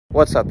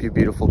What's up, you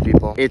beautiful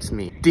people? It's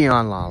me,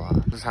 Dion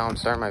Lala. This is how I'm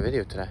starting my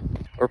video today.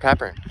 Or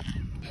peppering.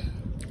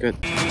 Good.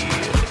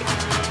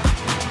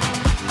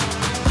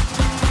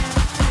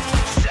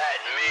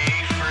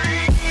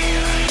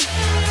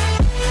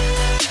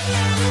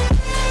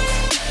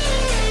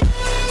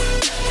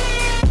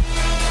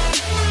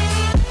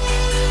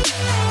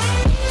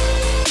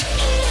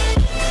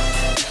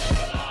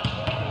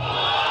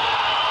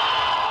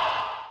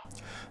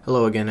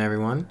 Hello again,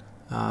 everyone.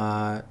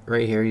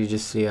 Right here you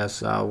just see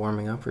us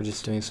warming up. We're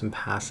just doing some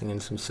passing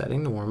and some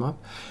setting to warm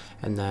up,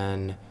 and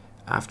then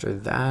after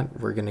that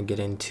we're gonna get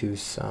into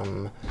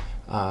some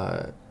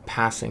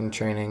passing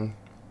training,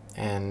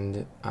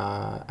 and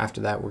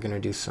after that we're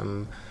gonna do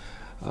some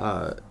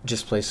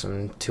just play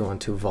some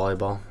 2-on-2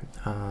 volleyball.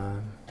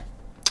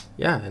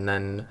 Yeah, and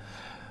then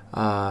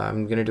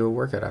I'm gonna do a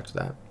workout after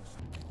that.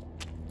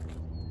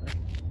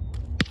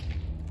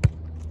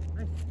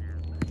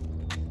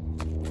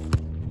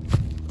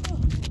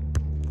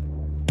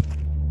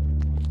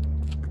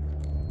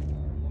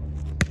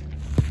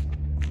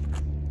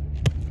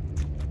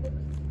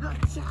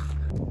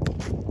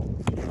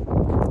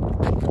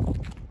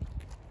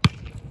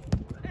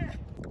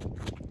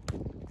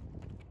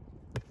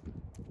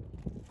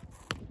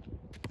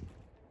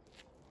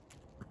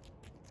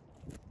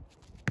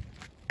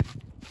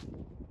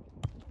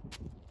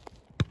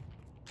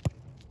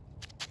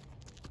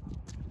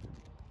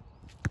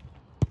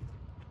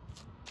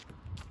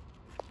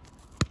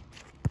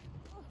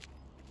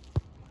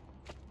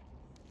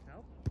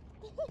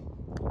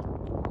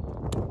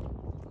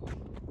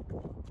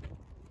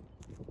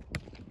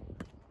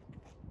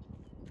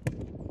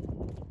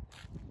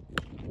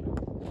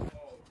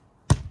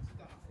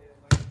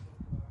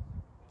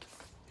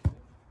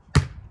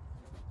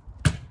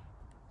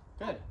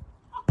 Good.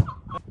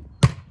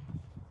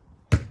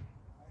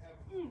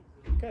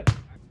 Good.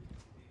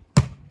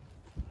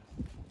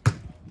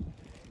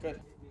 Good.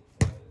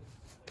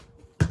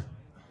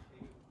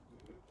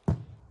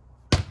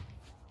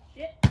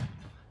 Shit.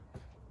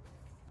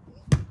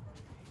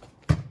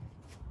 There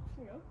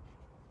you go.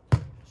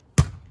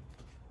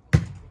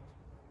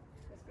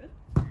 That's good.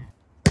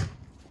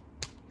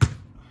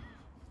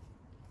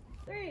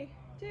 3,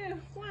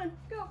 2, 1,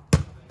 go.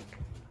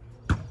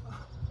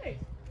 Hey.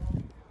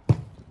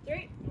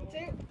 3, 2,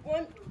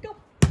 1, go.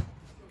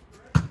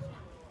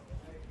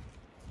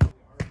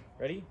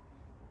 Ready?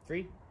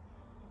 3,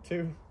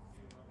 2,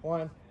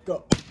 1,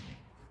 go.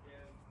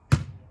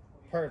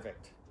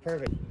 Perfect.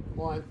 Perfect.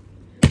 1,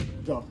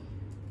 go.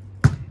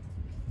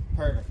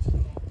 Perfect.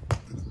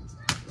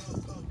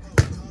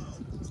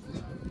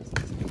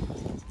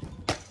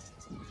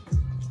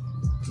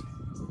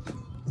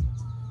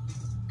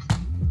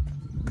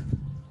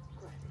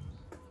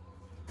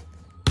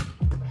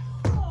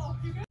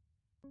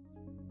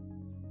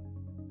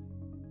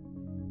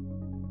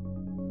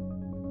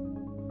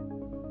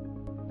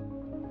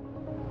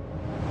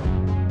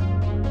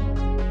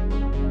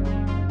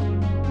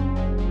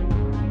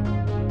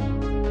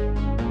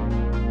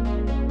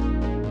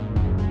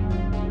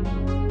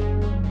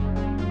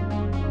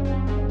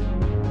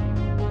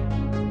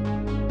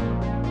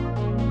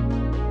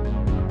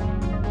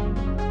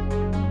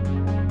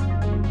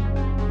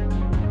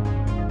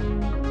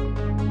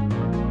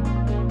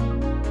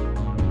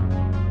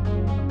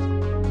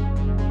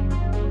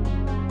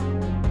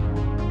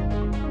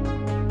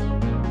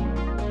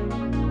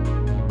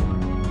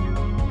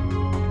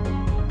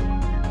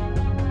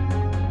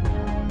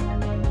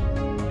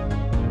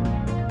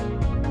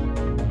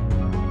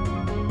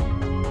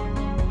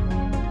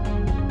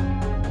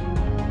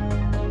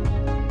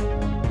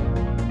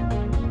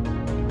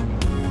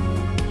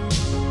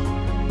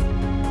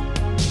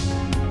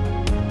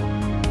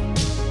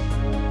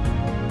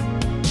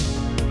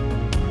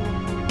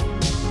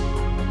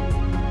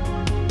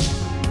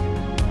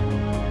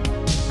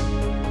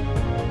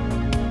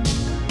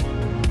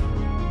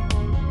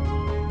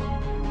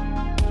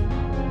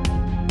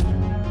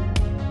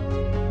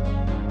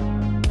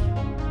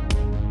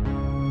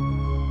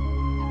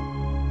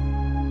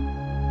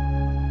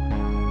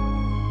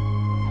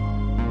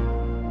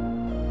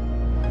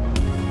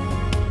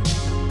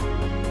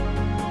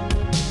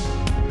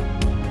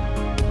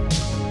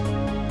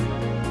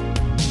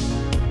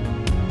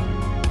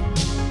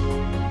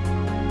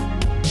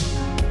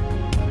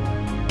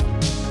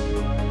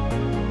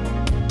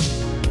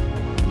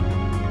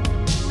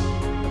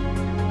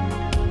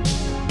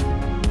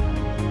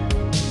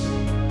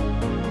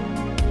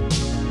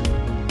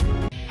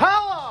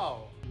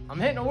 I'm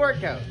hitting a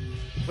workout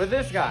with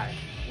this guy.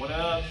 What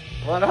up?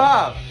 What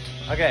up?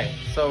 Okay,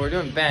 so we're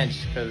doing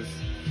bench because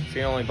it's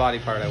the only body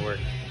part I work.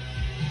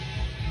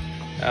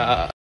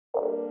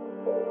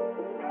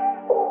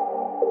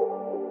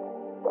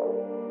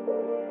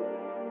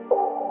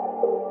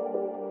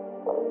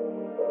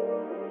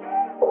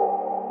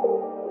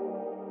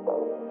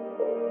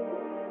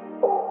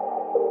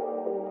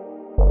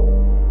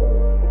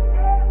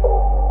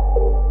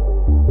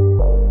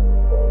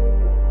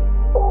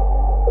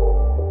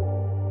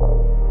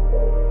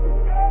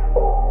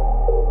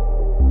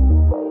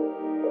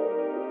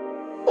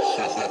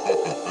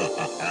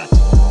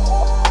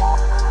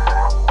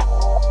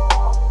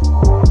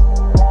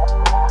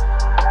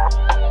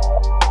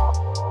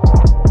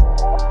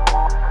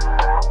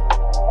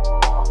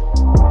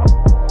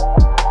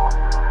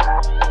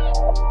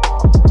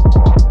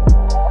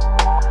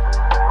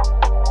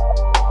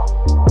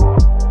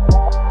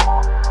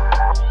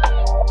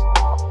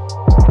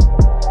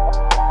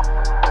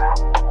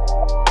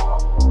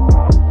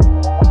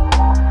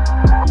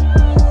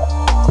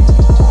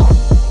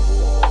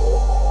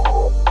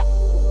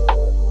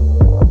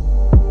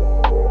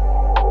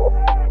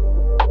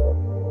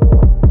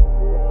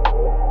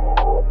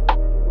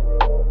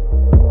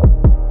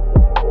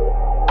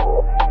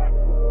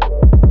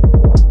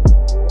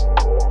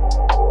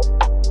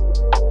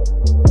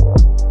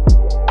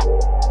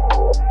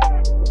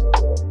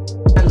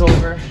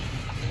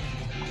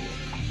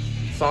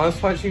 Saw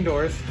punching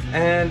doors,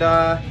 and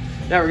yeah,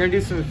 we're gonna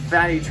do some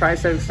fatty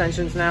tricep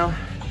extensions now.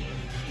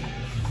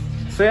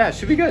 So yeah, it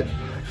should be good.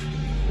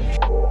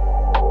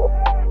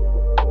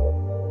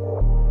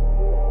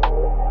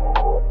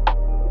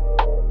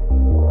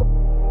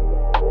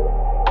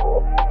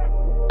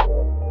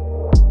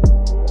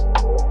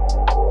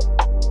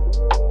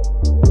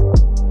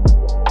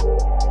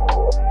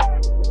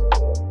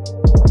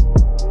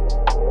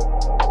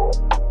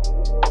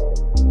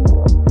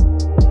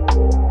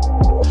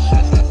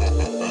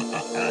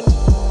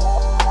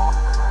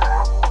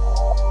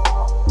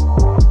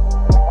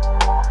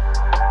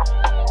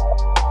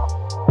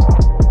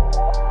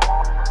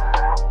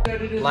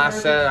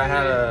 Last set, I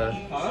had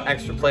a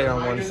extra plate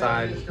on one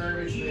side.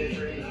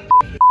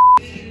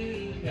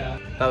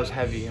 That was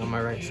heavy on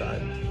my right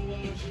side.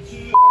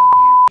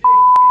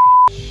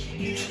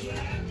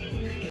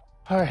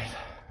 All right,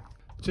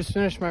 just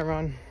finished my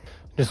run.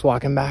 Just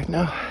walking back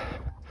now.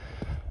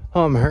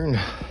 Oh, I'm hurting.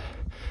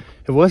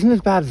 It wasn't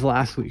as bad as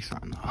last week's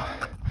run though.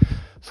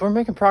 So we're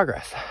making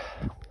progress.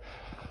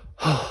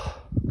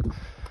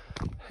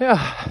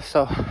 Yeah,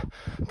 so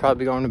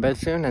probably going to bed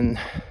soon, and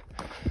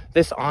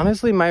this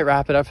honestly might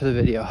wrap it up for the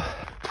video.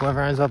 Whoever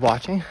ends up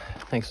watching,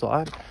 thanks a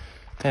lot.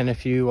 And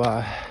if you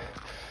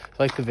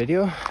like the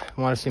video and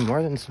want to see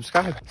more, then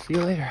subscribe. See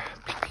you later.